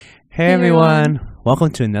Hey everyone, welcome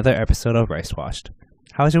to another episode of RiceWashed.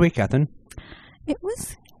 How was your week, Catherine? It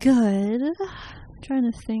was good. I'm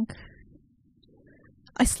trying to think.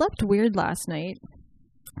 I slept weird last night.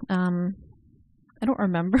 I don't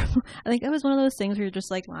remember. I think it was one of those things where you're just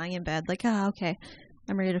like lying in bed, like, okay,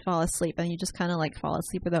 I'm ready to fall asleep, and you just kind of like fall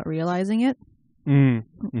asleep without realizing it.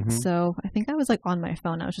 Mm-hmm. So I think I was like on my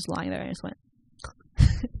phone. I was just lying there and I just went.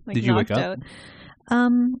 Like, did you wake up? Out.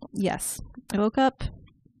 Yes. I woke up.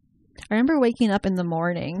 I remember waking up in the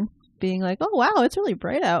morning being like, oh, wow, it's really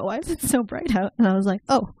bright out. Why is it so bright out? And I was like,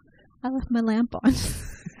 oh, I left my lamp on.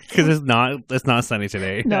 Because it's not sunny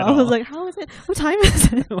today. No, I was like, how is it? What time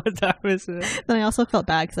is it? What time is it? Then I also felt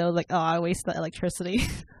bad because I was like, oh, I wasted electricity.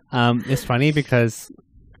 It's funny because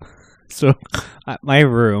my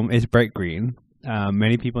room is bright green.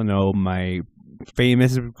 Many people know my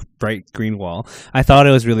famous bright green wall. I thought it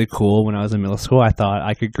was really cool when I was in middle school. I thought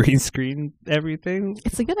I could green screen everything.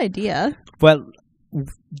 It's a good idea. But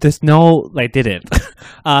there's no, did it.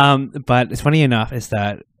 But it's funny enough is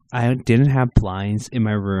that I didn't have blinds in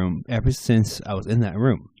my room ever since I was in that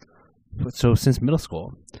room. So since middle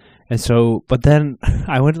school. And so, but then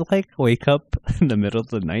I would wake up in the middle of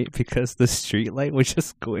the night because the street light would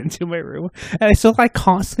just go into my room. And I still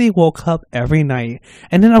constantly woke up every night.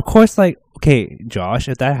 And then of course, okay, Josh,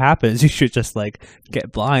 if that happens, you should just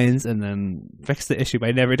get blinds and then fix the issue. But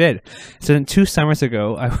I never did. So then 2 summers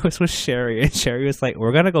ago, I was with Sherry, and Sherry was like,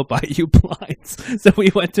 we're going to go buy you blinds. So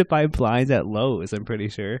we went to buy blinds at Lowe's, I'm pretty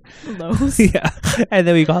sure. Lowe's? Yeah. And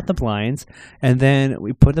then we got the blinds, and then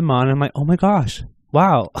we put them on, and I'm like, oh my gosh.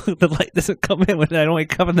 Wow, the light doesn't come in when I don't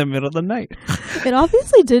wake up in the middle of the night. It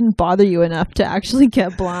obviously didn't bother you enough to actually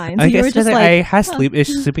get blinds. I you guess were just I had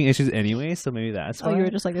sleeping issues anyway, so maybe that's why. Oh, you were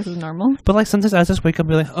just like, this is normal? But sometimes I just wake up and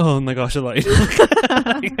be like, oh my gosh, the light.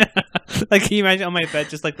 Can you imagine on my bed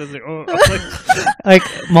just like this,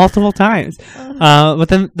 multiple times. But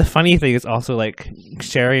then the funny thing is also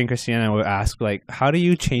Sherry and Christiana would ask how do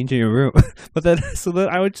you change in your room? But then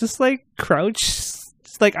I would just crouch.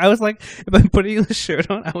 I was if I'm putting the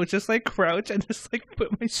shirt on, I would just crouch and just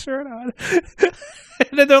put my shirt on.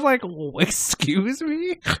 And then they're like, excuse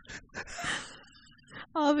me?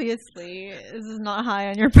 Obviously, this is not high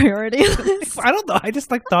on your priority list. I don't know. I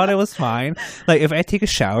just thought it was fine. If I take a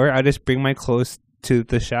shower, I just bring my clothes to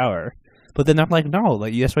the shower. But then I'm like, no,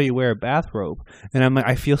 that's why you wear a bathrobe. And I'm like,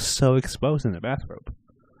 I feel so exposed in the bathrobe.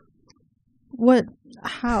 What?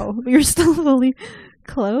 How? You're still fully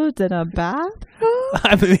clothed in a bathrobe?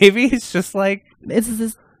 Maybe it's just is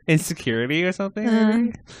this insecurity or something.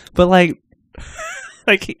 Maybe? But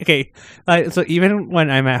okay, so even when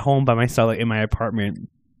I'm at home by myself, in my apartment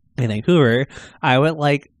in Vancouver, I would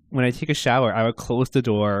when I take a shower, I would close the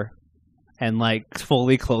door and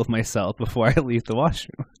fully clothe myself before I leave the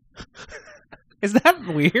washroom. Is that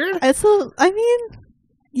weird?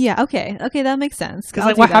 Yeah, okay, that makes sense.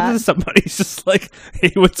 Because what happens if somebody's just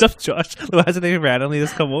hey, what's up, Josh? Why hasn't they randomly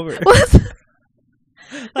just come over?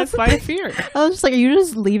 That's my fear. I was just are you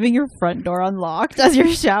just leaving your front door unlocked as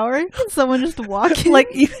you're showering? Can someone just walk in?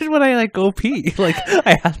 Even when I go pee,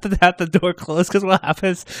 I have to have the door closed because what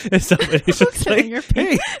happens if somebody's just hey,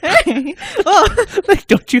 oh.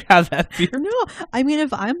 Don't you have that fear? No,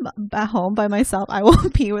 if I'm at home by myself, I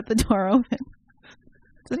won't pee with the door open.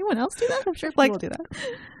 Does anyone else do that? I'm sure people do that.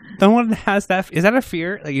 No one has that. Is that a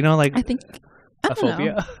fear? I think a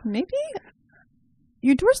phobia? Know. Maybe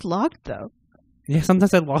your door's locked though. Yeah,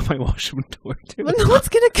 sometimes I lock my washroom door too. Well, no one's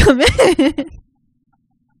gonna come in.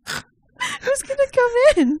 Who's gonna come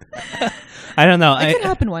in? I don't know. It could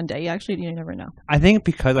happen one day. You never know. I think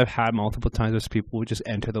because I've had multiple times where people would just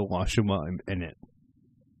enter the washroom while I'm in it.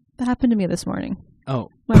 That happened to me this morning. Oh.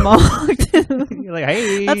 My mom locked in. You're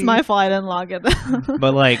hey. That's my fault. I didn't lock it.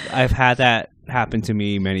 But I've had that happen to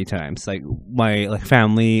me many times. My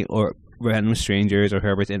family or random strangers or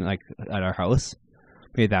whoever's in at our house.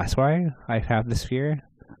 Maybe that's why I have this fear.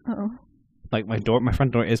 Oh. My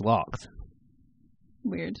front door is locked.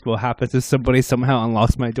 Weird. What happens if somebody somehow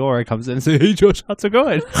unlocks my door, comes in and says, hey, Josh, how's it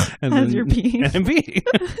going? And as you're peeing. And I'm peeing.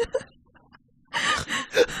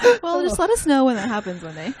 Well, just let us know when that happens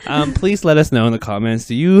one day. Please let us know in the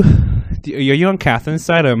comments. Are you on Catherine's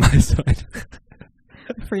side or my side?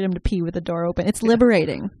 Freedom to pee with the door open. It's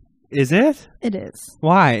liberating. Is it? It is.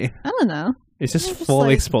 Why? I don't know. It's just full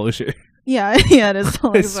exposure. Yeah, it is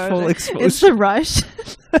full it's exposure. Full exposure. It's the rush.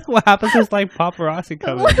 What happens is paparazzi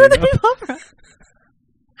coming. What are they paparazzi?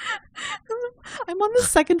 I'm on the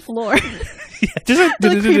second floor. Yeah, just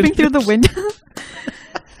creeping through the window.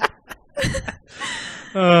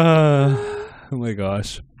 Oh my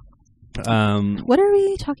gosh. What are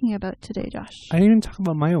we talking about today, Josh? I didn't even talk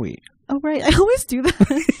about my week. Oh, right. I always do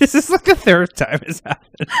that. This is like the third time it's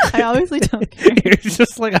happened. I obviously don't care. It's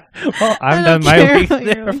just like, well, I I'm don't done my care week about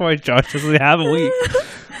your therefore Josh doesn't have a week.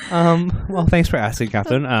 Well, thanks for asking,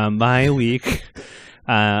 Catherine. My week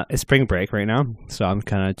is spring break right now, so I'm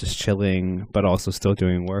kind of just chilling, but also still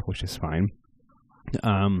doing work, which is fine.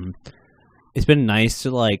 It's been nice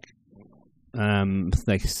to like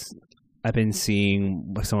I've been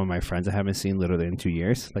seeing some of my friends I haven't seen literally in 2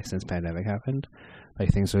 years, like since pandemic happened. Like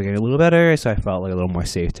things were getting a little better, so I felt like a little more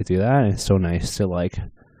safe to do that. And it's so nice to like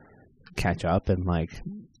catch up and like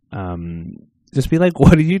just be like,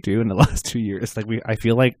 what did you do in the last 2 years? Like I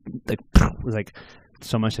feel like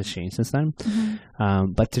so much has changed since then.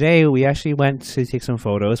 Mm-hmm. But today we actually went to take some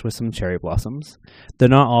photos with some cherry blossoms. They're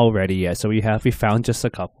not all ready yet, so we found just a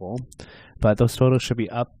couple, but those photos should be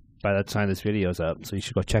up by the time this video's up. So you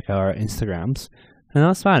should go check out our Instagrams. And that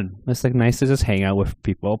was fun. It's like nice to just hang out with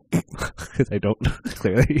people because I don't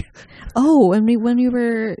clearly. Oh, and when we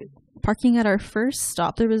were parking at our first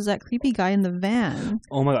stop, there was that creepy guy in the van.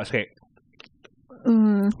 Oh my gosh! Okay,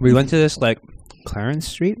 we went to this like Clarence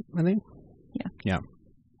Street, I think. Yeah.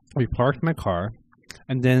 We parked my car,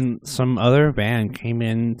 and then some other van came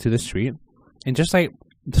into the street and just like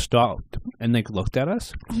stopped and like looked at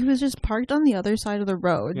us. He was just parked on the other side of the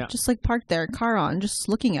road, Yeah. just like parked there, car on, just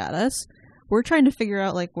looking at us. We're trying to figure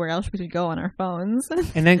out like where else we could go on our phones.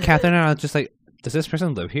 And then Catherine and I was just like, does this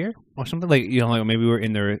person live here or something? Like, you know, like maybe we're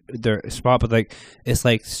in their spot, but like it's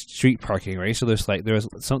like street parking, right? So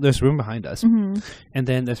there's room behind us. Mm-hmm. And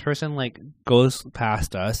then this person like goes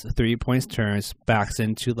past us, 3 points, turns, backs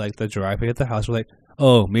into like the driveway of the house. We're like,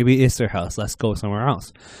 oh, maybe it's their house. Let's go somewhere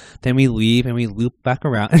else. Then we leave and we loop back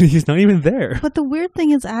around, and he's not even there. But the weird thing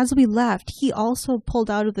is, as we left, he also pulled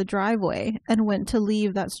out of the driveway and went to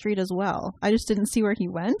leave that street as well. I just didn't see where he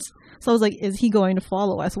went. So I was like, is he going to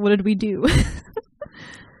follow us? What did we do?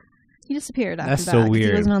 He disappeared after That's that. so 'cause weird.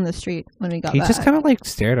 He wasn't on the street when we got He back. just kind of like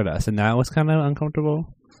stared at us, and that was kind of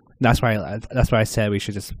uncomfortable. That's why I said we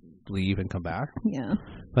should just leave and come back. Yeah.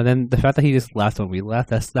 But then the fact that he just left when we left,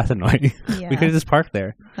 that's annoying. Yeah. We could have just parked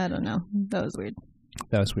there. I don't know. That was weird.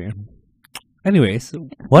 That was weird. Anyways,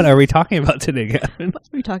 what are we talking about today, Gavin? What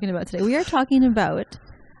are we talking about today? We are talking about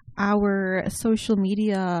our social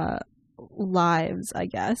media lives, I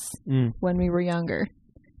guess, when we were younger.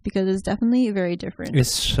 Because it's definitely very different.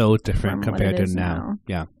 It's so different from compared what it to is now.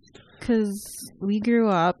 Yeah. Because we grew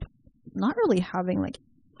up not really having like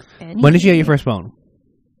any. When did you get your first phone?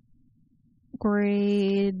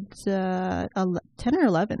 Grade 10 or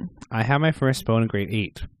 11. I had my first phone in grade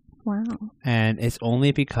 8. Wow. And it's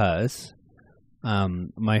only because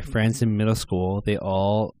my friends in middle school, they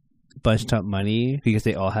all bunched up money because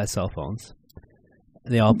they all had cell phones.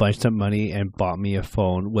 They all bunched up money and bought me a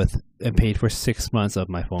phone and paid for 6 months of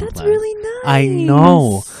my phone That's plan. really nice. I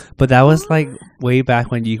know, but that was like way back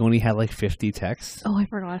when you only had like 50 texts. Oh, I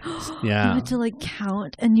forgot. Yeah. You had to like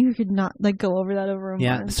count, and you could not like go over that over a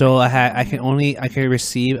month. So I can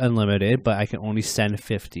receive unlimited, but I can only send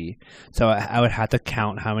 50. So I would have to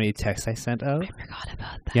count how many texts I sent out. I forgot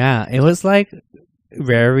about that. Yeah, it was like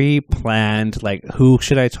very planned, like who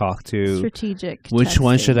should I talk to, Strategic. which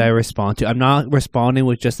one should I texting. respond to. I'm not responding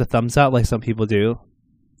with just a thumbs up like some people do.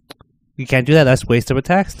 You can't do that. That's waste of a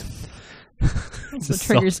text. That's what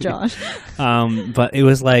triggers Josh. But it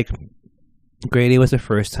was like grade 8 was the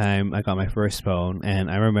first time I got my first phone, and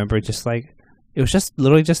I remember just like it was just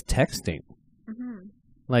literally just texting. Mm-hmm.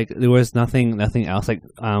 Like there was nothing else. Like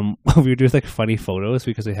we would do like funny photos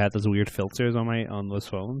because we had those weird filters on those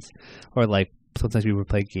phones, or like sometimes we would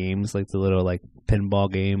play games like the little like pinball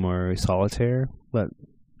game or solitaire. But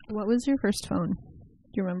What was your first phone? Do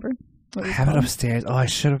you remember? What I was have it called? upstairs. Oh, I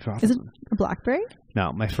should have brought Is it. it a BlackBerry?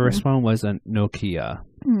 No, my first one was a Nokia.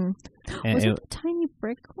 Hmm. And Was it the tiny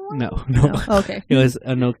brick one? no. Oh, okay. It was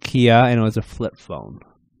a Nokia, and it was a flip phone.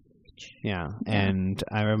 Yeah, Yeah. and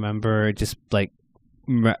I remember just like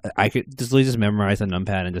I could just literally just memorize a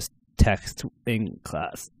numpad and just text in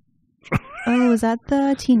class. Oh, was that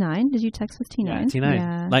the T9? Did you text with T9? Yeah, T9.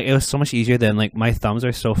 Yeah. Like it was so much easier than like my thumbs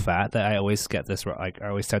are so fat that I always get this like I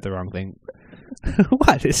always type the wrong thing.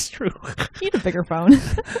 What? It's true. You need a bigger phone.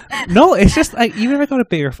 No, it's just like even if I got a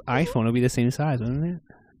bigger iPhone, it'll be the same size, wouldn't it?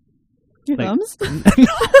 Your Like- thumbs?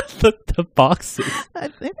 the boxes. I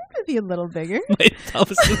think it'd be a little bigger. My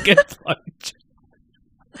thumbs will get large.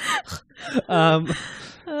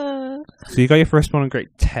 So you got your first phone in grade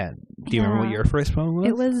 10. Do you remember what Yeah. your first phone was?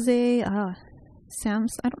 It was a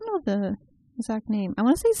Samsung. I don't know the exact name. I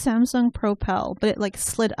want to say Samsung Propel, but it like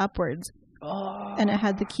slid upwards, and it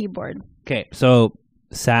had the keyboard. Okay, so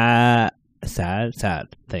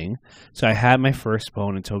sad thing. So I had my first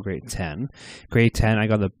phone until grade 10. Grade 10, I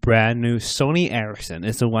got a brand new Sony Ericsson.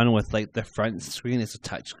 It's the one with like the front screen is a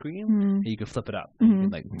touch screen. And you can flip it up. And you can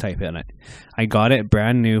like type it. And I got it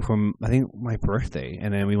brand new from, I think, my birthday.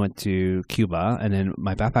 And then we went to Cuba, and then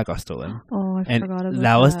my backpack got stolen. Oh, I forgot about that.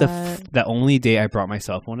 That was the only day I brought my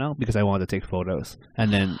cell phone out because I wanted to take photos.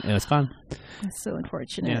 And then it was gone. That's so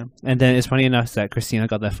unfortunate. Yeah. And then it's funny enough that Christina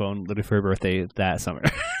got that phone literally for her birthday that summer.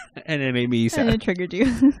 And it made me sad. And it triggered you.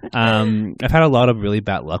 I've had a lot of really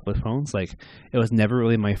bad luck with phones. Like, it was never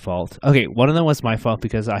really my fault. Okay, one of them was my fault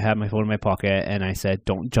because I had my phone in my pocket and I said,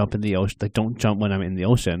 "Don't jump in the ocean. Like, don't jump when I'm in the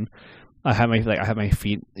ocean." I had my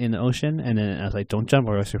feet in the ocean, and then I was like, "Don't jump,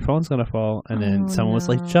 or else your phone's gonna fall." And then someone was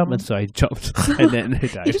like, "Jump," and so I jumped, and then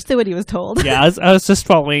it died. He just did what he was told. Yeah, I was just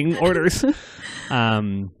following orders.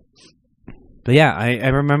 But yeah, I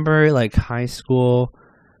remember like high school,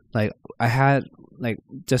 like I had like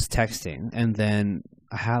just texting, and then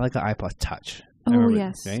I had like an iPod Touch. Oh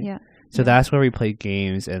yes, right? Yeah. So that's where we played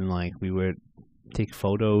games, and like we would take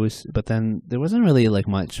photos. But then there wasn't really like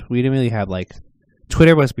much. We didn't really have like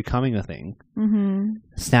Twitter was becoming a thing.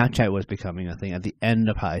 Snapchat was becoming a thing at the end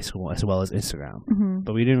of high school, as well as Instagram.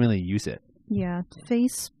 But we didn't really use it. Yeah,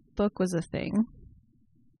 Facebook was a thing.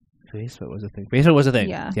 Facebook was a thing. Facebook was a thing.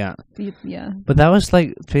 Yeah. Yeah. But that was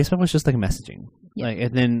like, Facebook was just like messaging. Yeah. Like,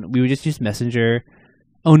 and then we would just use Messenger.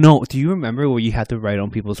 Oh no, do you remember where you had to write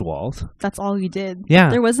on people's walls? That's all you did. Yeah.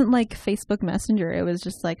 There wasn't like Facebook Messenger. It was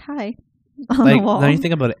just like, hi, on like, the wall. Now you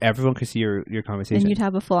think about it, everyone could see your conversation. And you'd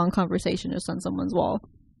have a full-on conversation just on someone's wall.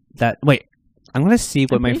 Wait, I'm going to see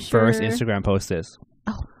what my first Instagram post is.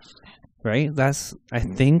 Oh. Right? That's, I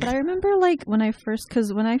think. But I remember like when I first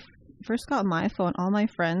got my phone, all my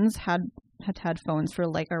friends had phones for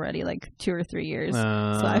like already like 2 or 3 years. So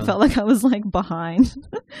I felt like I was like behind.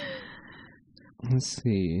 Let's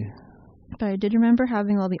see. But I did remember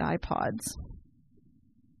having all the iPods.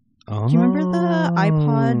 Oh. Do you remember the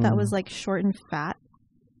iPod that was like short and fat?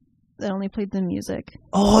 That only played the music.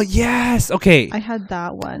 Oh yes. Okay. I had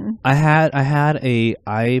that one. I had a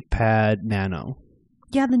iPad Nano.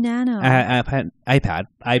 Yeah, the Nano. I had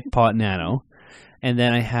iPod Nano. And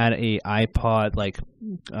then I had a iPod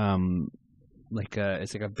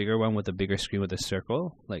it's like a bigger one with a bigger screen with a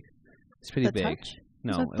circle. Like, it's pretty big. Touch?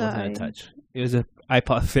 No, it wasn't a touch. It was an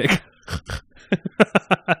iPod Fig.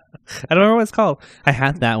 I don't remember what it's called. I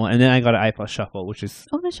had that one, and then I got an iPod Shuffle, which is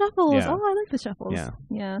the Shuffles. Yeah. Oh, I like the Shuffles.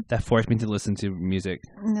 Yeah. That forced me to listen to music.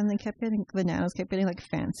 And then the Nanos kept getting like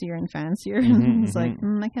fancier and fancier. And it's like,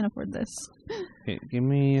 I can't afford this. Okay, give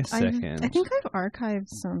me a second. I think I've archived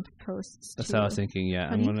some posts. That's what I was thinking. Yeah,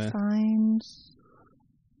 I'm gonna find.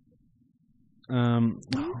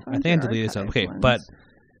 I think I deleted some. Okay, but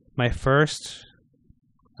my first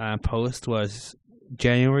post was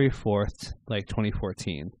January 4th, like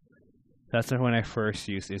 2014. That's when I first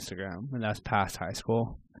used Instagram, and that's past high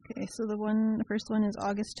school. Okay, so the first one is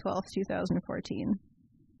August 12th, 2014.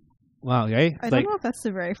 Wow, right? I don't know if that's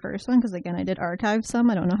the very first one, because again, I did archive some.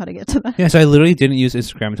 I don't know how to get to that. Yeah, so I literally didn't use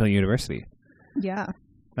Instagram until university. Yeah.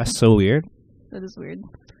 That's so weird. That is weird.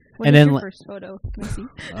 What is your first photo? Can we see?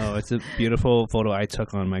 Oh, it's a beautiful photo I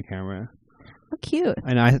took on my camera. Oh, cute.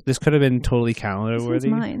 And this could have been totally calendar worthy. This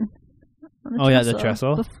is mine. The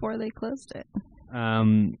trestle. Before they closed it.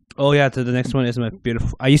 Oh yeah, so the next one is my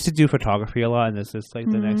beautiful. I used to do photography a lot, and this is like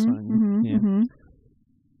the next one.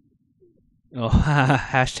 Oh,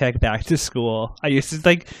 hashtag back to school. I used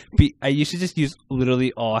to just use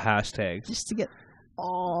literally all hashtags. Just to get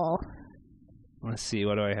all. Let's see,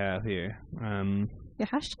 what do I have here? Yeah,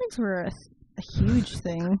 hashtags were a huge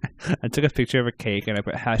thing. I took a picture of a cake and I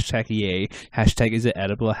put hashtag yay, hashtag is it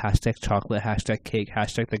edible, hashtag chocolate, hashtag cake,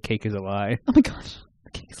 hashtag the cake is a lie. Oh my gosh,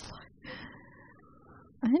 the cake is a lie.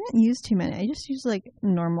 I didn't use too many. I just used like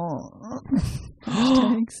normal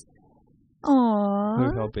hashtags. Aww.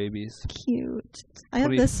 We're all babies. Cute. I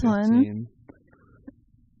have this one.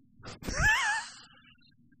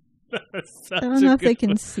 I don't know if they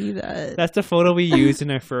can see that. That's the photo we used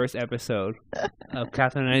in our first episode of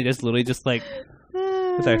Catherine and I just literally just like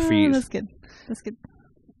with our feet. That's good. That's good.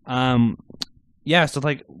 Yeah, so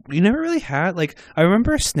like we never really had like I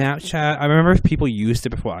remember Snapchat. I remember people used it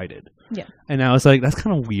before I did. Yeah. And I was like, that's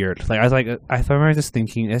kind of weird. Like I remember just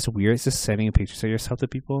thinking it's weird. It's just sending pictures of yourself to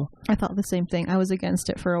people. I thought the same thing. I was against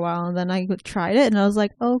it for a while, and then I tried it, and I was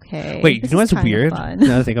like, okay. Wait, you know what's weird?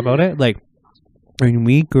 Now to think about it, like when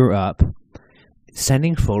we grew up,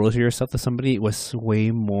 sending photos of yourself to somebody was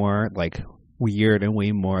way more like weird and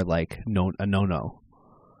way more like a no.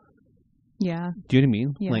 Yeah. Do you know what I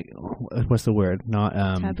mean? Yeah. Like, what's the word? Not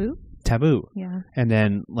taboo. Taboo. Yeah. And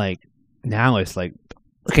then like now it's like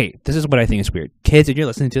okay, this is what I think is weird. Kids, if you're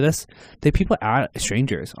listening to this, people add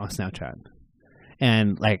strangers on Snapchat,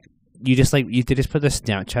 and like you just put the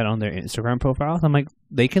Snapchat on their Instagram profiles. I'm like,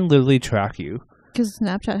 they can literally track you because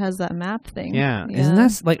Snapchat has that map thing. Yeah, isn't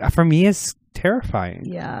that like for me? It's terrifying.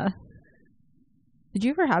 Yeah. Did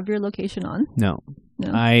you ever have your location on? No.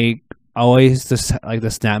 I always just like the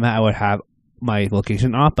Snap map. I would have my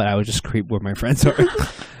location off, but I would just creep where my friends are.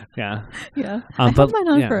 Yeah. Yeah. I had mine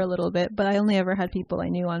on for a little bit, but I only ever had people I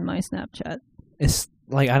knew on my Snapchat. It's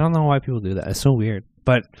like, I don't know why people do that. It's so weird.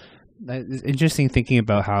 But it's interesting thinking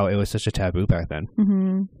about how it was such a taboo back then.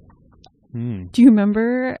 Mm-hmm. Do you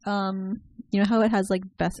remember, you know how it has like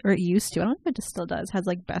best, or it used to, I don't know if it still does, has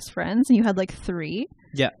like best friends, and you had like 3?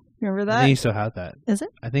 Yeah. Remember that? I think you still have that. Is it?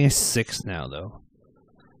 I think it's 6 now, though.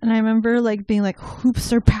 And I remember like being like, who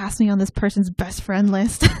surpassed me on this person's best friend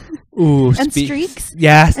list? Ooh, and streaks.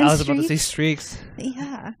 Yes, I was about to say streaks.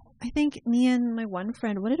 Yeah. I think me and my one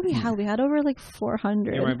friend, what did we have? We had over like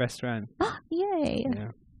 400. You're my best friend. Yay. Yeah.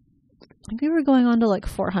 I think we were going on to like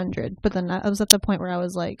 400, but then I was at the point where I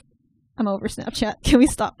was like, I'm over Snapchat. Can we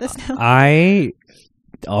stop this now? I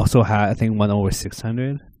also had, I think, one over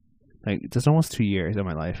 600. Like, just almost 2 years of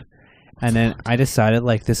my life. And then I decided,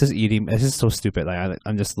 like, this is so stupid. Like,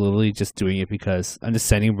 I'm just literally just doing it because I'm just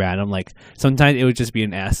sending random, like, sometimes it would just be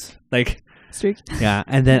an S. Like, streak. Yeah.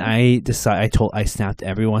 And then I snapped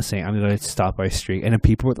everyone saying, I'm going to stop our streak. And then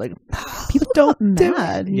people were like, people got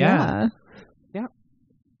mad. Yeah.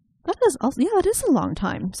 That is also, that is a long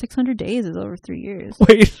time. 600 days is over 3 years.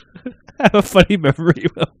 Wait, I have a funny memory.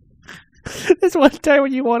 This one time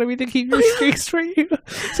when you wanted me to keep your streaks for you.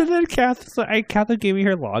 So then Catherine gave me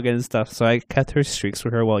her login and stuff, so I kept her streaks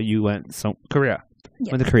for her while you went Korea.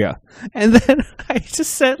 Yeah. Went to Korea. And then I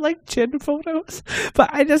just sent like chin photos,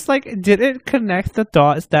 but I just like didn't connect the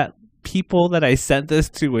dots that people that I sent this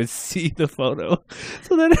to would see the photo.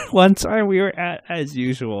 So then one time we were at, as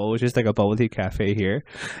usual, which is like a bubble tea cafe here,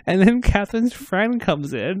 and then Catherine's friend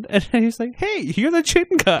comes in and he's like, hey, you're the chin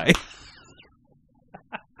guy.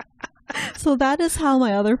 So that is how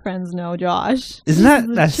my other friends know Josh.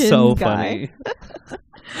 Isn't that's so funny?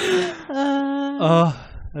 Oh,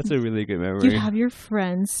 that's a really good memory. You have your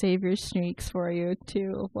friends save your streaks for you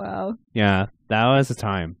too. Wow. Yeah, that was the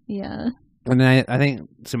time. Yeah. And then I think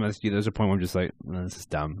similar to you, there's a point where I'm just like, this is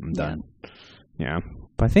dumb. I'm done. Yeah.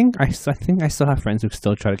 But I think I still have friends who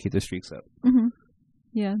still try to keep the streaks up. Mm-hmm.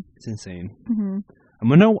 Yeah. It's insane. Mm-hmm.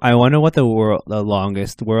 I wonder what the world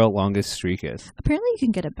longest streak is. Apparently, you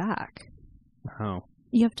can get it back. How?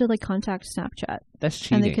 You have to like contact Snapchat. That's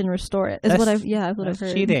cheating. And they can restore it. Is what I've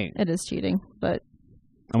heard. Cheating. It is cheating, but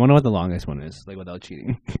I wonder what the longest one is, like without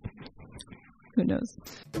cheating. Who knows?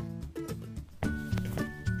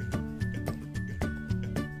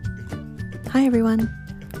 Hi everyone.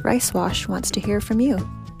 RiceWashed wants to hear from you.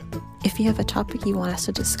 If you have a topic you want us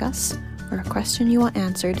to discuss or a question you want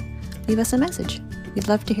answered, leave us a message. We'd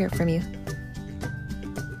love to hear from you.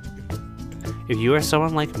 If you are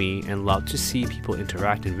someone like me and love to see people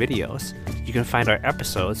interact in videos, you can find our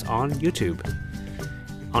episodes on YouTube.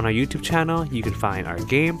 On our YouTube channel, you can find our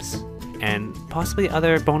games and possibly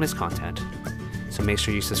other bonus content. So make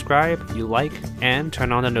sure you subscribe, you like, and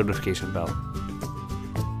turn on the notification bell.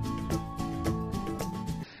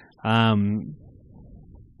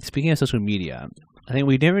 Speaking of social media, I think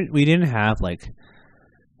we didn't have like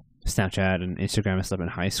Snapchat and Instagram and stuff in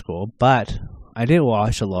high school, but I did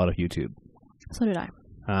watch a lot of YouTube. So did I.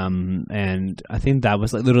 And I think that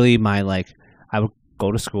was like literally my I would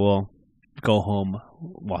go to school, go home,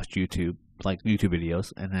 watch YouTube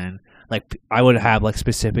videos, and then I would have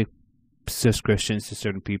specific subscriptions to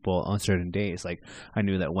certain people on certain days. Like I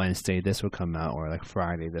knew that Wednesday this would come out, or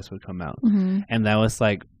Friday this would come out, and that was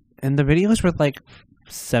and the videos were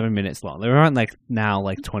 7 minutes long. They weren't now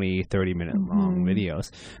 20, 30 minute long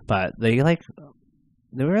videos, but they were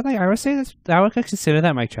I would say I would consider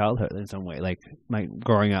that my childhood in some way, my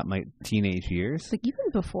growing up, my teenage years.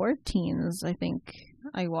 Even before teens, I think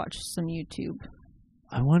I watched some YouTube.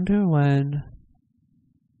 I wonder when.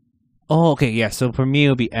 Oh, okay, yeah. So for me, it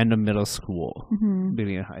would be end of middle school,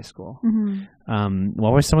 beginning of high school.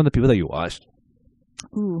 What were some of the people that you watched?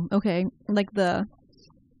 Ooh, okay. They're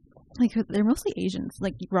mostly Asians,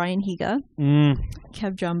 like Ryan Higa,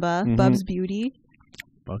 Kev Jumba, Bubs Beauty.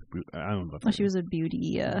 I don't know. Oh, she was a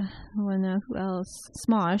beauty. Who else?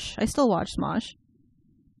 Smosh. I still watch Smosh.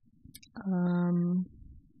 I'm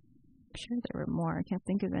sure there were more. I can't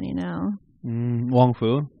think of any now. Wong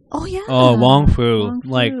Fu. Oh yeah. Oh, Wong Fu.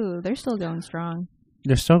 They're still going strong.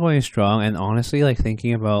 They're still going strong, and honestly,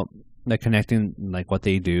 thinking about like connecting like what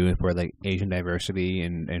they do for like Asian diversity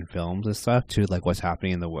in films and stuff to like what's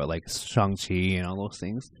happening in the world, like Shang-Chi and all those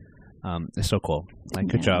things. It's so cool. Like,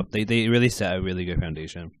 good job. They really set a really good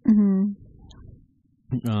foundation.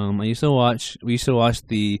 We used to watch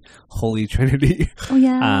the Holy Trinity. Oh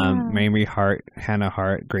yeah. Mamrie Hart, Hannah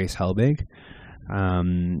Hart, Grace Helbig.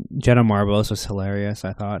 Jenna Marbles was hilarious,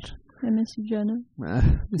 I thought. I miss you, Jenna.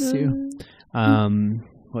 Miss you.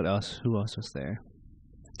 What else? Who else was there?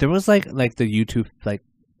 There was like the YouTube like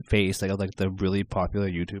phase, like the really popular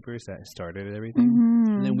YouTubers that started everything.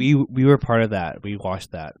 And then we were part of that. We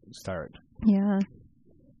watched that start. Yeah.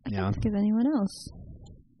 I can't think of anyone else.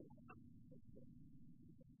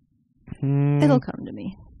 It'll come to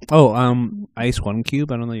me. Oh, Ice One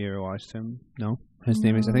Cube. I don't know if you ever watched him. No? His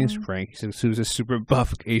name is, I think it's Frank. He was a super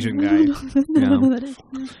buff Asian guy.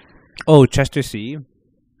 Oh, Chester C.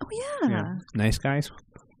 Oh, yeah. Nice guys. I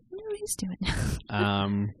wonder what he's doing.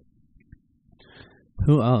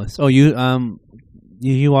 Who else? Oh, you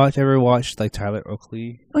ever watched like Tyler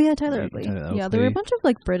Oakley? Oh, yeah, Tyler Oakley. Yeah, there were a bunch of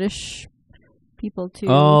like British people too.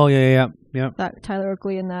 Oh, yeah. That Tyler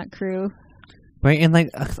Oakley and that crew. Right, and like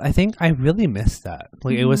I think I really missed that.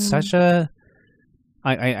 Like it was such a.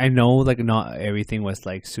 I know like not everything was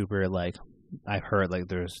like super like. I've heard like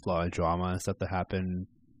there's a lot of drama and stuff that happened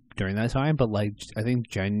during that time, but like I think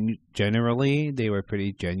generally they were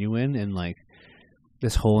pretty genuine in like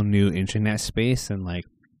this whole new internet space and like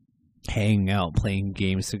hanging out, playing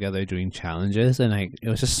games together, doing challenges, and like it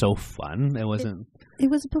was just so fun. It wasn't. It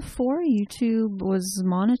was before YouTube was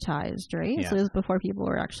monetized, right? Yeah. So it was before people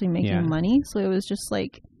were actually making money. So it was just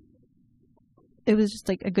like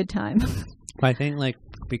a good time. But I think like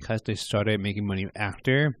because they started making money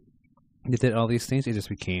after they did all these things, it just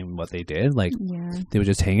became what they did. Like they would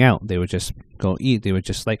just hang out, they would just go eat, they would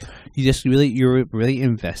just like you're really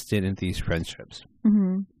invested in these friendships,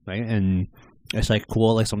 right? And it's like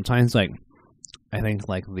cool. Like sometimes like. I think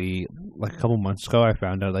like a couple months ago, I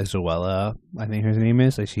found out like Zoella, I think her name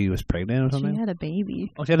is, like she was pregnant or something. She had a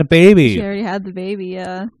baby. Oh, she had a baby. She already had the baby.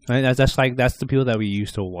 Yeah. Right. That's the people that we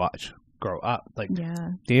used to watch grow up. Like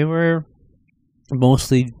they were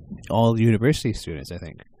mostly all university students, I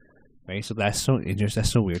think. Right. So that's so interesting.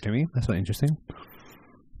 That's so weird to me. That's so interesting.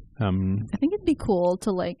 I think it'd be cool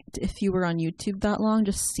to like if you were on YouTube that long,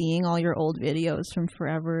 just seeing all your old videos from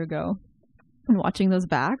forever ago and watching those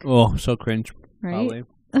back. Oh, so cringe. Right?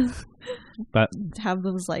 But to have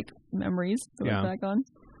those like memories to look back on.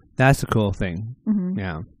 That's a cool thing.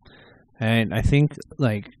 Yeah. And I think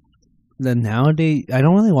like nowadays I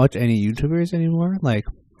don't really watch any YouTubers anymore. Like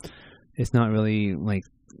it's not really like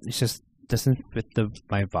it's just doesn't fit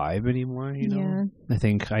my vibe anymore, you know? Yeah.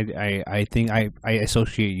 I think I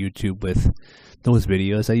associate YouTube with those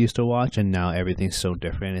videos I used to watch, and now everything's so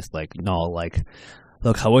different. It's like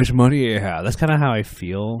look how much money I have. That's kind of how I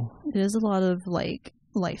feel. It is a lot of like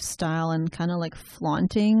lifestyle and kind of like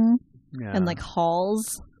flaunting and like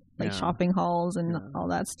hauls, like shopping hauls and all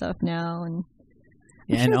that stuff now. And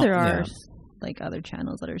I'm sure there are like other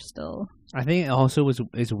channels that are still. I think it also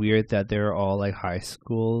it's weird that they're all like high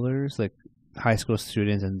schoolers, like high school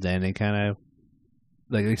students, and then they kind of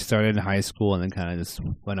like they started in high school and then kind of just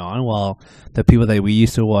went on. While the people that we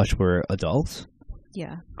used to watch were adults.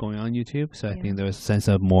 Yeah, going on YouTube, so I think there was a sense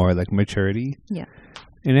of more like maturity. Yeah,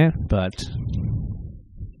 in it, but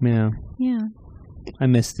yeah, I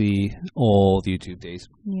miss the old YouTube days.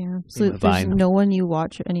 Yeah, so there's no one you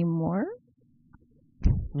watch anymore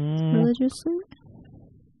religiously.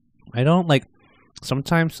 I don't like.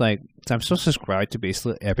 Sometimes like I'm still subscribed to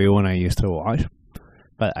basically everyone I used to watch,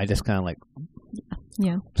 but I just kind of like.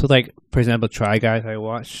 Yeah. So like for example, Try Guys I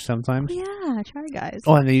watch sometimes. Oh, yeah, Try Guys.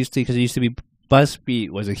 Oh, and because it used to be.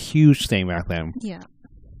 BuzzFeed was a huge thing back then. Yeah.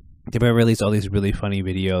 They would release all these really funny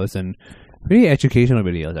videos and really educational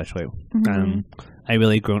videos, actually. I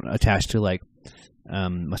really grown attached to, like,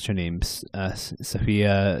 what's her name?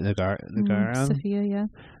 Sophia Nagaran? Sophia, yeah.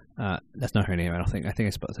 That's not her name, I don't think. I think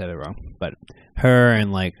I said it wrong. But her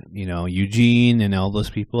and, like, you know, Eugene and all those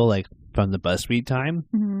people, like, from the BuzzFeed time.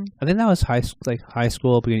 I think that was high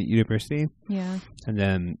school, beginning university. Yeah. And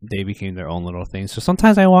then they became their own little thing. So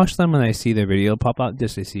sometimes I watch them and I see their video pop up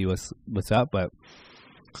just to see what's up. But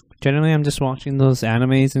generally, I'm just watching those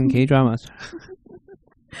animes and K-dramas.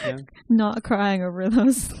 Not crying over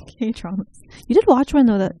those K-dramas. You did watch one,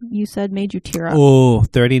 though, that you said made you tear up. Oh,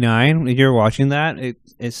 39. If you're watching that,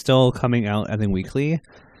 it's still coming out, I think, weekly.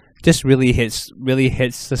 Just really hits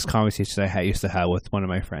this conversation I used to have with one of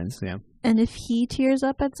my friends. Yeah. And if he tears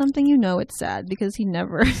up at something, you know it's sad because he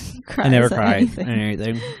never cries. I never cry at at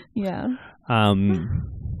anything. Yeah.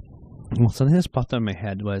 Well, something that's popped up in my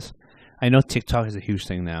head was I know TikTok is a huge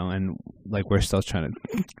thing now, and like we're still trying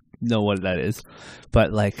to know what that is.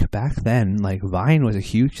 But like back then, like Vine was a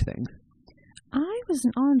huge thing. I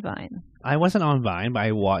wasn't on Vine. I wasn't on Vine, but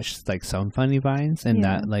I watched like some funny Vines, and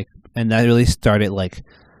Yeah. that really started like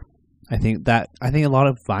I think a lot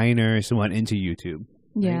of Viners went into YouTube.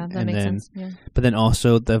 Yeah, Right? that And makes then- sense. Yeah. But then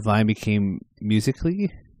also the Vine became Musical.ly.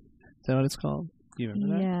 Is that what it's called? Do you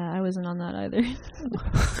remember Yeah, I wasn't on that either.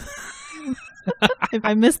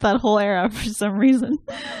 I missed that whole era for some reason.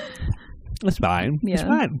 that? It's fine. It's Yeah.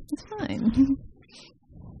 fine. It's fine.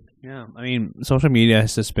 Yeah, I mean, social media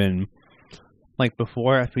has just been like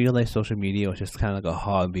before. I feel like social media was just kind of like a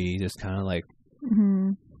hobby, just kind of like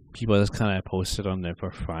Hmm. people just kind of posted on there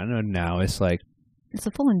for fun. And now it's like, It's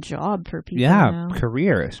a full-on job for people yeah, now.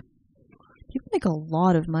 careers. People make a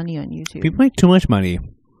lot of money on YouTube. People make too much money.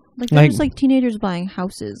 like like- there's like teenagers buying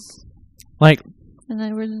houses, Like, and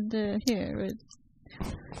then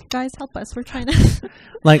guys, help us. We're trying to.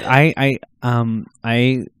 like I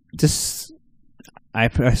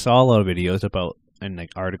saw a lot of videos about and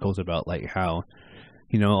like articles about like how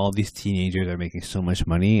all these teenagers are making so much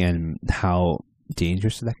money and how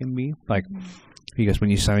dangerous that can be. Like because when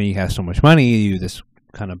you suddenly have so much money, you just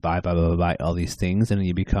kind of buy all these things, and then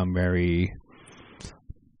you become very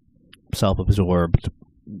self-absorbed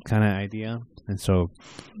kind of idea. And so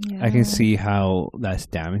I can see how that's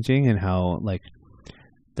damaging, and how like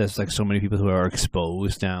there's like so many people who are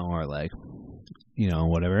exposed now, or like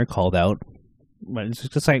whatever, called out. But it's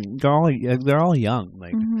just like they're all young.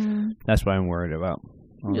 Like that's what I'm worried about.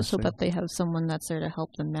 I just hope honestly. that they have someone that's there to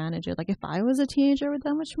help them manage it. Like if I was a teenager with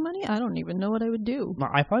that much money, I don't even know what I would do.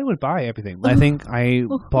 I probably would buy everything. I think I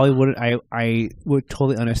probably wouldn't. I would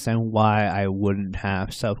totally understand why I wouldn't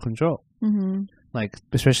have self-control. Mm-hmm. Like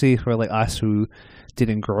especially for like us who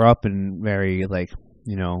didn't grow up in very like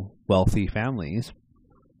wealthy families.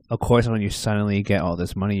 Of course, when you suddenly get all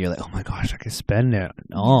this money, you're like, oh my gosh, I can spend it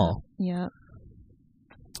all. Yeah,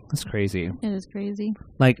 That's crazy. it is crazy.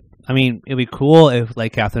 Like, I mean, it'd be cool if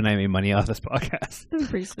like Catherine and I made money off this podcast. It was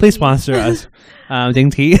pretty sweet. Please sponsor us,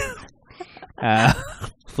 Ding Tea.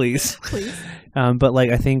 Please. Please. But like,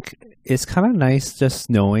 I think it's kind of nice just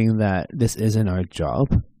knowing that this isn't our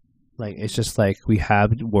job. Like, it's just like we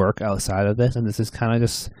have work outside of this, and this is kind of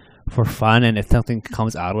just for fun. And if something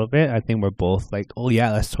comes out of it, I think we're both like, oh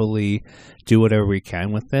yeah, let's totally do whatever we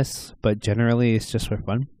can with this. But generally, it's just for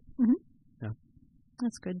fun.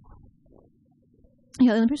 That's good.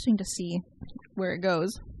 Yeah, it's interesting to see where it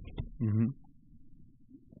goes. Mm-hmm.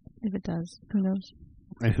 If it does, who knows?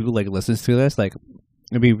 And who like listens to this, like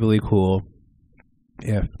it'd be really cool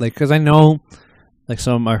if like, because I know like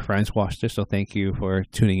some of my friends watch this, so thank you for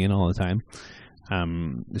tuning in all the time.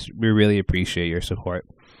 We really appreciate your support,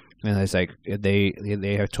 and it's like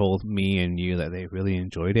they have told me and you that they really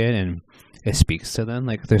enjoyed it, and it speaks to them.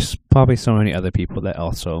 Like there's probably so many other people that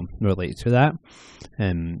also relate to that,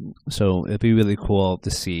 and so it'd be really cool to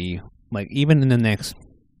see, like even in the next,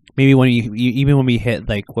 maybe when even when we hit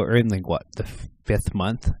like we're in like what the 5th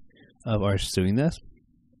month of us doing this,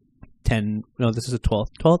 10 no this is the 12th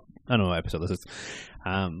I don't know what episode this is.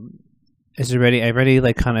 It's already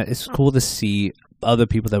like kind of, it's cool to see other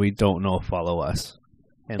people that we don't know follow us.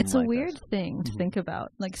 And It's a like weird us. thing to Mhm. think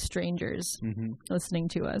about, like strangers Mhm. listening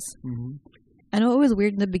to us. Mhm. I know it was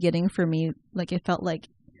weird in the beginning for me. Like it felt like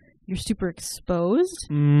you're super exposed,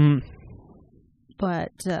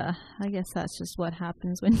 but I guess that's just what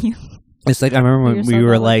happens when you. It's like I remember when we yourself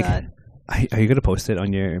were out like, that. are you gonna post it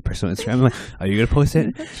on your personal Instagram? I'm like, are you gonna post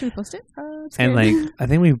it? Should we post it? And like, I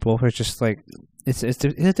think we both are just like, it's a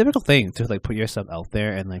difficult thing to like put yourself out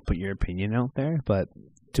there and like put your opinion out there. But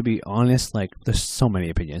to be honest, like there's so many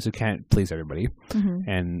opinions. You can't please everybody. Mhm.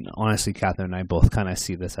 And honestly, Catherine and I both kind of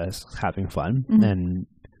see this as having fun, Mhm. and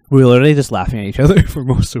we're literally just laughing at each other for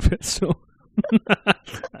most of it. So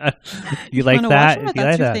you like Wanna that? watch it? You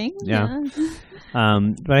That's like your that? thing?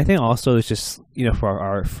 Yeah. But I think also it's just for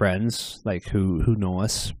our friends like who know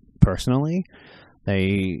us personally,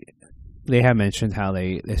 they have mentioned how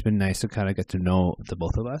it's been nice to kind of get to know the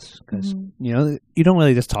both of us, because Mhm. you don't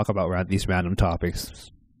really just talk about these random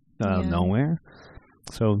topics out of Yeah. nowhere.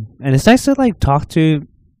 So, and it's nice to like talk to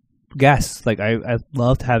guests. Like I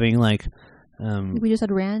loved having like We just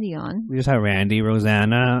had Randy on. we just had Randy,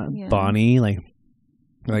 Rosanna, Yeah. Bonnie. Like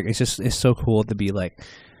it's so cool to be like,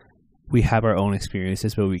 we have our own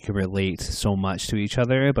experiences, but we can relate so much to each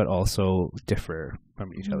other, but also differ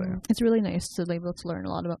from each other. It's really nice to be able to learn a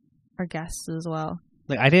lot about our guests as well.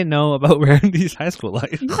 Like I didn't know about Randy's high school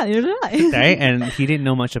life, Yeah, neither did I. right? And he didn't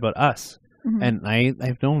know much about us. Mhm. And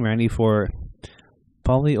I've known Randy for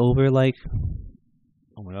probably over like,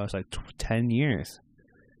 oh my gosh, like 10 years.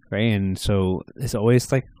 right? And so it's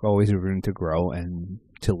always room to grow and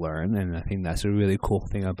to learn. And I think that's a really cool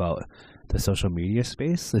thing about the social media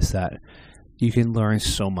space is that you can learn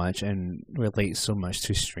so much and relate so much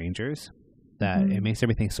to strangers that it makes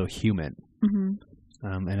everything so human.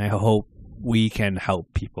 And I hope we can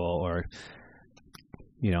help people or,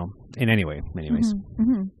 in any way, anyways.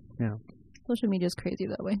 Yeah. Social media is crazy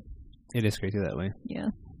that way. It is crazy that way. Yeah.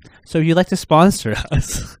 So if you'd like to sponsor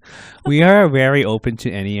us, we are very open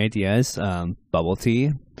to any ideas. Bubble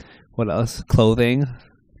tea. What else? Clothing.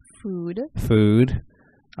 Food.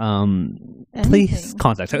 Please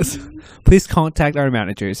contact us. Please contact our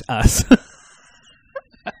managers, us.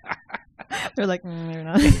 They're like, they're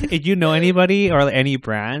not. If you know anybody or any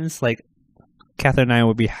brands, like Catherine and I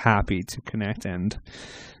would be happy to connect and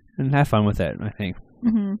have fun with it, I think.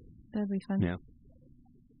 That'd be fun. Yeah.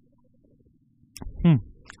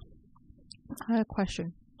 I have a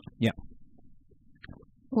question. Yeah.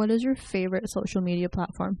 What is your favorite social media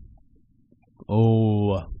platform?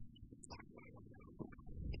 Oh.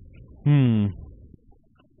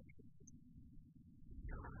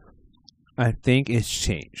 I think it's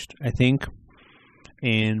changed. I think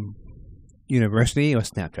in university it was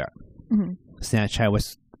Snapchat. Snapchat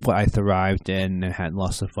was what I thrived in and had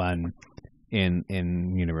lots of fun in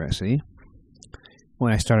university.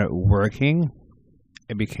 When I started working,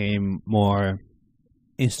 it became more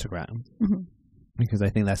Instagram. Because I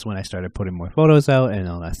think that's when I started putting more photos out and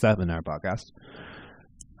all that stuff in our podcast.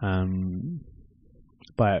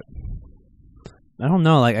 But I don't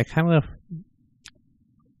know, like I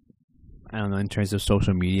don't know, in terms of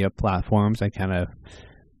social media platforms, I kind of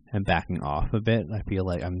am backing off a bit. I feel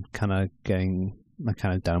like I'm kind of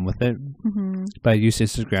done with it. But I use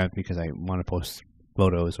Instagram because I want to post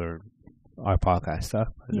photos or our podcast stuff.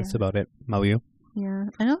 That's about it. How about you? Yeah.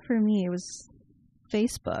 I know for me, it was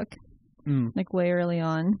Facebook, like way early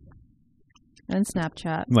on, and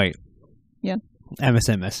Snapchat. Wait. Yeah.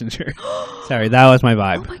 MSN Messenger. Sorry, that was my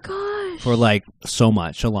vibe. Oh my gosh. For like so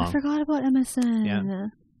long. I forgot about MSN. Yeah.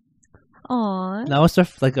 Aw. That was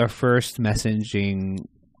our first messaging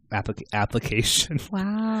application.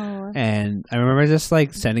 Wow. And I remember just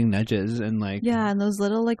like sending nudges and like and those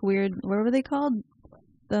little like weird, what were they called?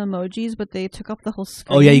 The emojis, but they took up the whole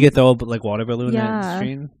screen. Oh yeah, you get the old like water balloon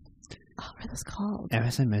screen. Oh, what are those called?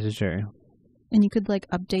 MSN Messenger. And you could like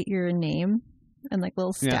update your name and like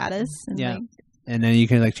little status. And, and then you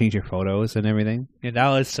can like change your photos and everything. Yeah, that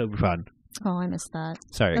was so fun. Oh, I missed that.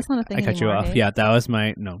 Sorry, that's not a thing I cut anymore, you off. Hey? Yeah, that was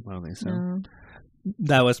my no. I don't think so. No.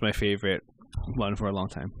 That was my favorite one for a long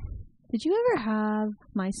time. Did you ever have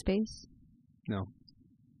MySpace? No.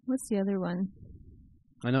 What's the other one?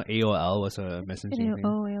 I know AOL was a messaging thing.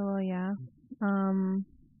 Oh, AOL, yeah.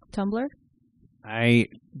 Tumblr? I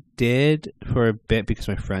did for a bit because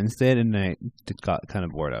my friends did, and I got kind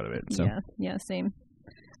of bored out of it. So Yeah, same.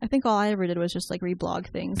 I think all I ever did was just like reblog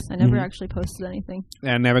things. I never actually posted anything.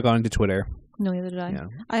 And I never got into Twitter. No, neither did I. Yeah.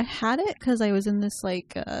 I had it because I was in this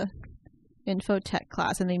like info tech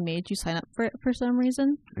class, and they made you sign up for it for some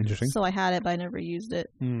reason. Interesting. So I had it, but I never used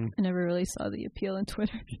it. I never really saw the appeal in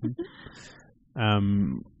Twitter.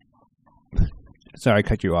 Sorry, I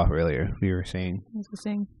cut you off earlier. You were saying. What was I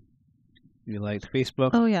saying? You liked Facebook?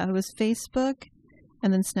 Oh yeah, it was Facebook,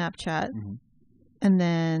 and then Snapchat, and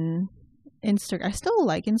then Instagram. I still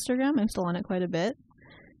like Instagram. I'm still on it quite a bit.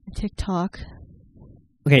 TikTok.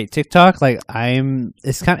 Okay, TikTok. Like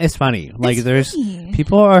it's funny. Like there's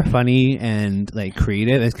people are funny and like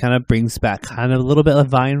creative. It kind of brings back kind of a little bit of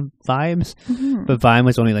Vine vibes, but Vine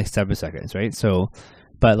was only like 7 seconds, right? So,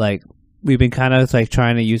 but like we've been kind of like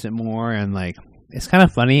trying to use it more, and like it's kind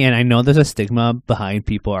of funny. And I know there's a stigma behind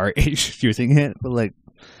people our age using it, but like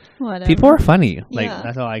whatever. People are funny. Like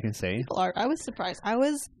that's all I can say. People are. I was surprised.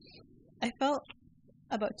 I felt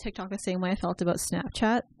about TikTok the same way I felt about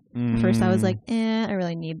Snapchat. At first, I was like, I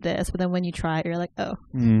really need this. But then when you try it, you're like, oh,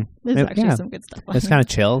 there's actually some good stuff on It's kind of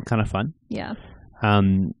chill, kind of fun. Yeah.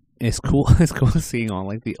 It's cool. It's cool seeing all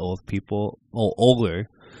like the older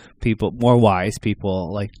people, more wise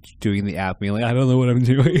people, like doing the app. Being like, I don't know what I'm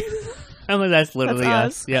doing. I'm like, that's literally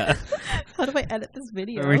us. Yeah. How do I edit this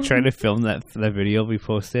video? We're trying to film that video we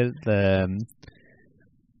posted. The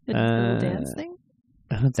dance thing.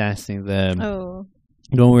 Dance thing. Oh.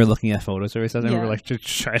 When we were looking at photos or something, we were like, just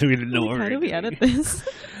trying to know how do we edit this?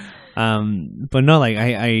 But no, like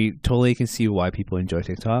I totally can see why people enjoy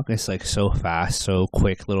TikTok. It's like so fast, so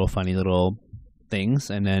quick, little funny little things,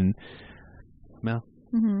 and then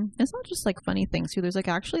it's not just like funny things too. There's like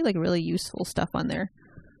actually like really useful stuff on there,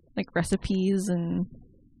 like recipes and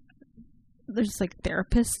there's like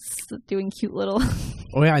therapists doing cute little.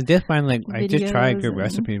 Oh yeah, I did find I did try a videos good and-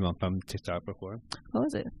 recipe from TikTok before. What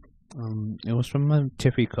was it? It was from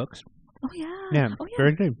Tiffy Cooks. Oh yeah. Yeah, Oh yeah.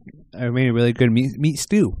 very good. I made a really good meat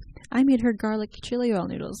stew. I made her garlic chili oil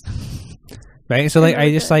noodles. Right, so Really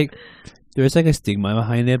I just good. there's a stigma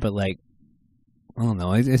behind it, but I don't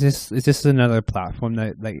know. It's just another platform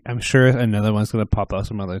that I'm sure another one's gonna pop up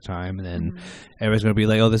some other time, and then everyone's gonna be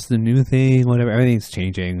like, oh, this is the new thing. Whatever, everything's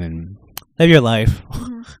changing, and live your life.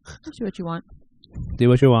 Do what you want. Do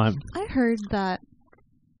what you want. I heard that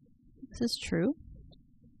this is true.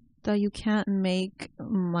 That you can't make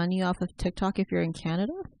money off of TikTok if you're in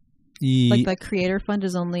Canada. Like the creator fund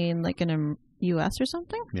is only in in US or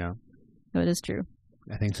something. Yeah. No, it is true.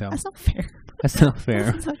 I think so. That's not fair. That's not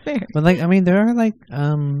fair. That's not fair. But there are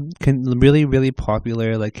really really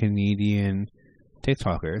popular Canadian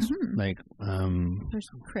TikTokers There's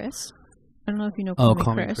Chris. I don't know if you know.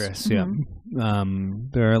 Call Me Chris. Yeah.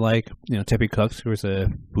 There are Tippy Cooks, who's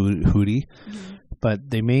a foodie, but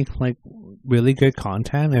they make really good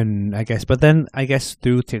content, and I guess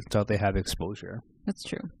through TikTok they have exposure. That's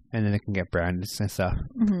true. And then they can get branded and stuff.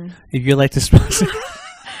 Mm-hmm. If you like to sponsor,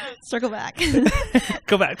 circle back.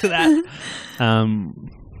 Go back to that.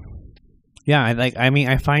 Yeah,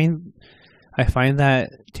 I find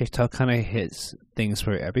that TikTok kind of hits things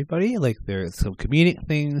for everybody. There's some comedic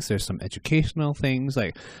things, there's some educational things.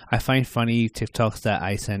 I find funny TikToks that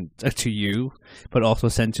I sent to you, but also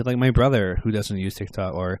sent to my brother who doesn't use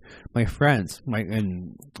TikTok, or my friends.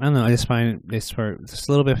 And I don't know. I just find it's a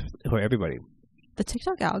little bit for everybody. The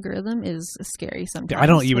TikTok algorithm is scary sometimes. I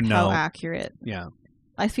don't even know how accurate. Yeah.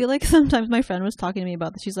 I feel like sometimes my friend was talking to me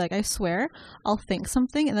about this. She's like, I swear I'll think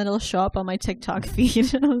something and then it'll show up on my TikTok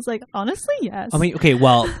feed. And I was like, honestly, yes. I mean, okay,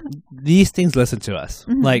 well, these things listen to us.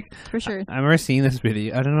 For sure. I remember seeing this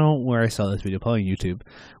video. I don't know where I saw this video, probably on YouTube,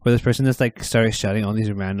 where this person just started shouting all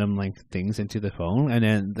these random things into the phone, and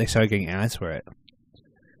then they started getting ads for it.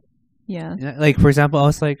 Yeah. For example, I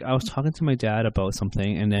was talking to my dad about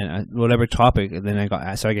something, and then whatever topic, and then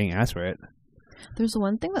I started getting asked for it. There's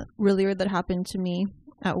one thing that really weird that happened to me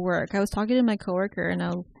at work. I was talking to my coworker, and I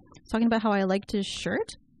was talking about how I liked his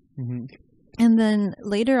shirt. Mm-hmm. And then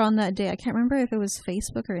later on that day, I can't remember if it was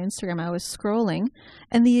Facebook or Instagram, I was scrolling,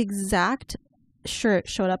 and the exact shirt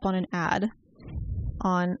showed up on an ad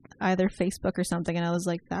on either Facebook or something, and I was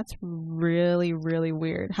like, that's really, really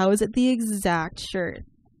weird. How is it the exact shirt?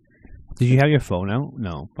 Did you have your phone out?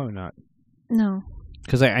 No, probably not. No.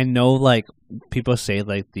 Because I know, people say,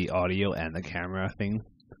 the audio and the camera thing,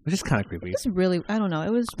 which is kind of creepy. It's really, I don't know. It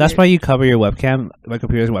was That's weird. why you cover your webcam. My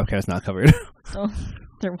computer's webcam is not covered. Oh,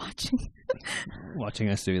 they're watching. Watching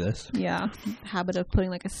us do this. Yeah. Habit of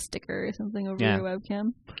putting, a sticker or something over your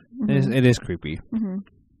webcam. Mm-hmm. It is creepy. Mm-hmm.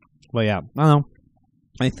 But yeah, I don't know.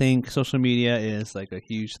 I think social media is, a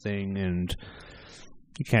huge thing, and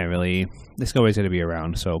you can't really... It's always going to be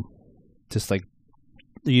around, so... Just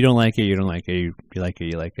you don't like it, you don't like it. You like it,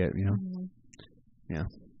 you like it. Mm-hmm. Yeah.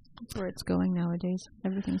 That's where it's going nowadays.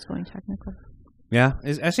 Everything's going technical. Yeah,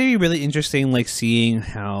 it's actually really interesting, seeing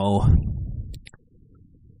how,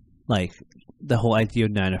 the whole idea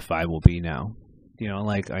of 9 to 5 will be now.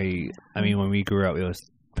 I mean, when we grew up, it was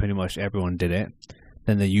pretty much everyone did it.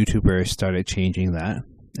 Then the YouTubers started changing that,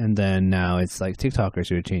 and then now it's TikTokers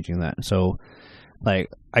who are changing that. So,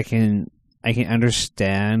 I can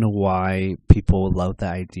understand why people love the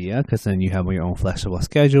idea, because then you have your own flexible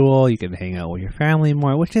schedule. You can hang out with your family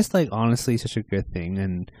more, which is honestly such a good thing.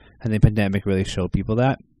 And the pandemic really showed people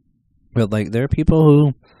that. But there are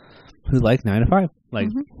people who like 9 to 5,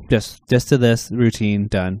 just to this routine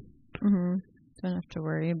done. Mm-hmm. Don't have to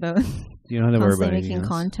worry about. You don't have to worry about making anything else.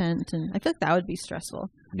 Content, and I feel like that would be stressful.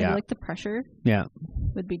 I feel like the pressure. Yeah.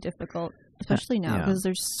 Would be difficult, especially now because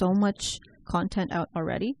there's so much content out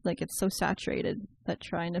already. It's so saturated that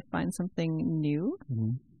trying to find something new.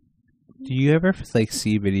 Mm-hmm. Do you ever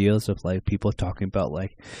see videos of people talking about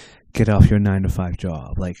get off your 9 to 5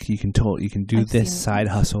 job? You can do this side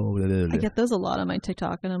hustle. Blah, blah, blah. I get those a lot on my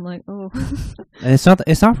TikTok, and I'm like, oh. And it's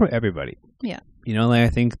not for everybody. Yeah. I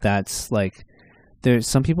think that's there's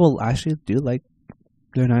some people actually do like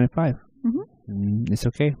their 9 to 5. Mm-hmm. It's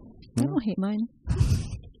okay. I don't hate mine.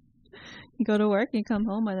 You go to work, you come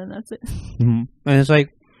home, and then that's it. Mm-hmm. And it's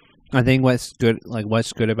I think what's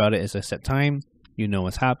good about it is a set time. You know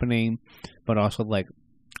what's happening, but also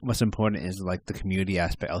what's important is the community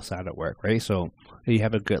aspect outside of work, right? So if you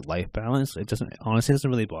have a good life balance, it doesn't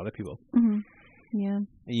really bother people. Mm-hmm. Yeah. And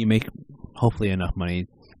you make hopefully enough money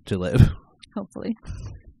to live. Hopefully.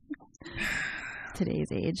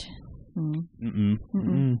 Today's age. Mm-mm.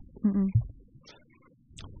 Mm-mm. Mm-mm.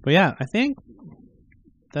 But yeah, I think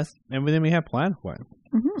that's everything we have planned for it.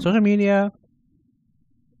 Mm-hmm. Social media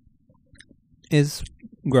is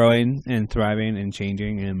growing and thriving and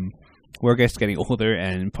changing, and we're just getting older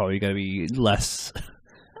and probably going to be less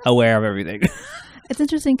aware of everything. It's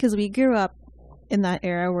interesting because we grew up in that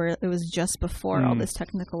era where it was just before all this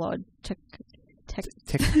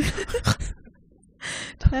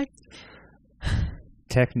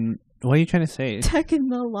what are you trying to say?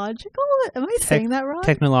 Technological? Am I saying that wrong?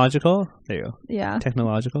 Technological? There you go. Yeah.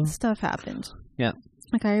 Technological? Stuff happened. Yeah.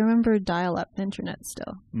 Like, I remember dial-up internet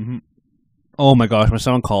still. Mm-hmm. Oh my gosh, when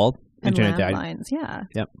someone called, And internet died. landlines, yeah.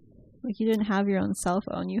 Yep. Like, you didn't have your own cell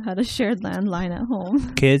phone. You had a shared landline at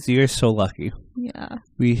home. Kids, you're so lucky. Yeah.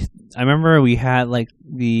 I remember we had,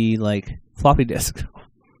 the floppy disk.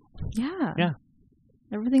 Yeah. Yeah.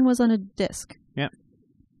 Everything was on a disc. Yep.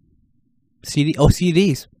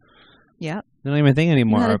 CDs. Yeah. They're not even a thing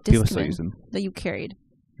anymore. You had a Or people still Discman use them. that you carried.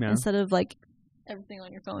 Yeah. Instead of, everything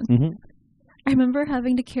on your phone. Mm-hmm. I remember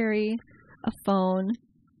having to carry a phone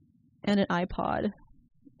and an iPod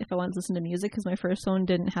if I wanted to listen to music because my first phone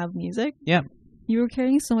didn't have music. Yeah. You were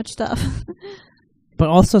carrying so much stuff. But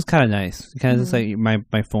also it's kind of nice because it's like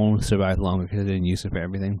my phone survived longer because I didn't use it for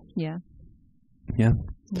everything. Yeah. Yeah.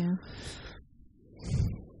 Yeah.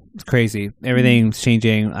 It's crazy. Everything's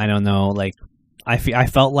changing. I don't know. I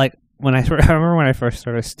felt like I remember when I first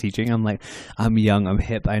started teaching, I'm like, I'm young, I'm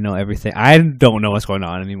hip, I know everything. I don't know what's going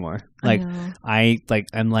on anymore.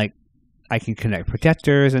 I can connect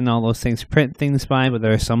projectors and all those things, print things fine, but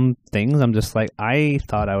there are some things I'm just like, I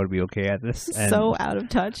thought I would be okay at this. And So out of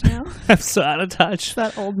touch now. I'm so out of touch.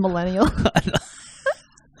 That old millennial.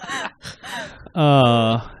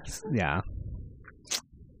 Yeah.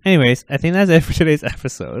 Anyways, I think that's it for today's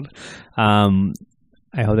episode.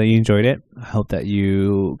 I hope that you enjoyed it. I hope that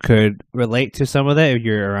you could relate to some of it if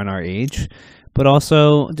you're around our age, but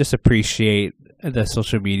also just appreciate the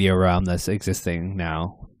social media realm that's existing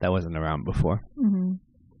now that wasn't around before. Mm-hmm.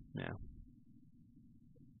 Yeah.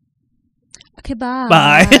 Okay, bye.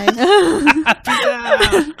 Bye.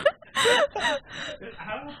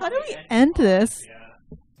 How do we end this?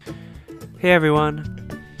 Hey everyone.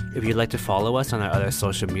 If you'd like to follow us on our other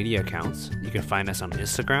social media accounts, you can find us on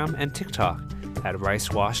Instagram and TikTok at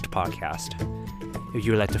RiceWashed Podcast. If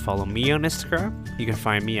you would like to follow me on Instagram, you can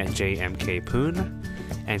find me at JMKPoon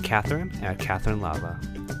and Catherine at Catherine Lava.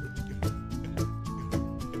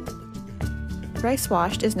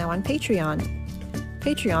 RiceWashed is now on Patreon.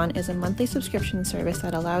 Patreon is a monthly subscription service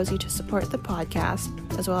that allows you to support the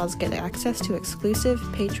podcast as well as get access to exclusive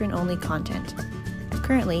patron-only content.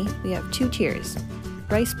 Currently, we have 2 tiers.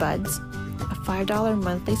 Rice Buds, a $5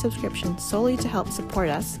 monthly subscription solely to help support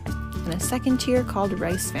us, and a second tier called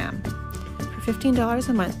Rice Fam. For $15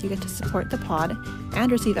 a month, you get to support the pod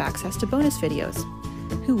and receive access to bonus videos.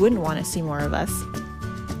 Who wouldn't want to see more of us?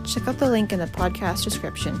 Check out the link in the podcast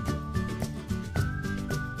description.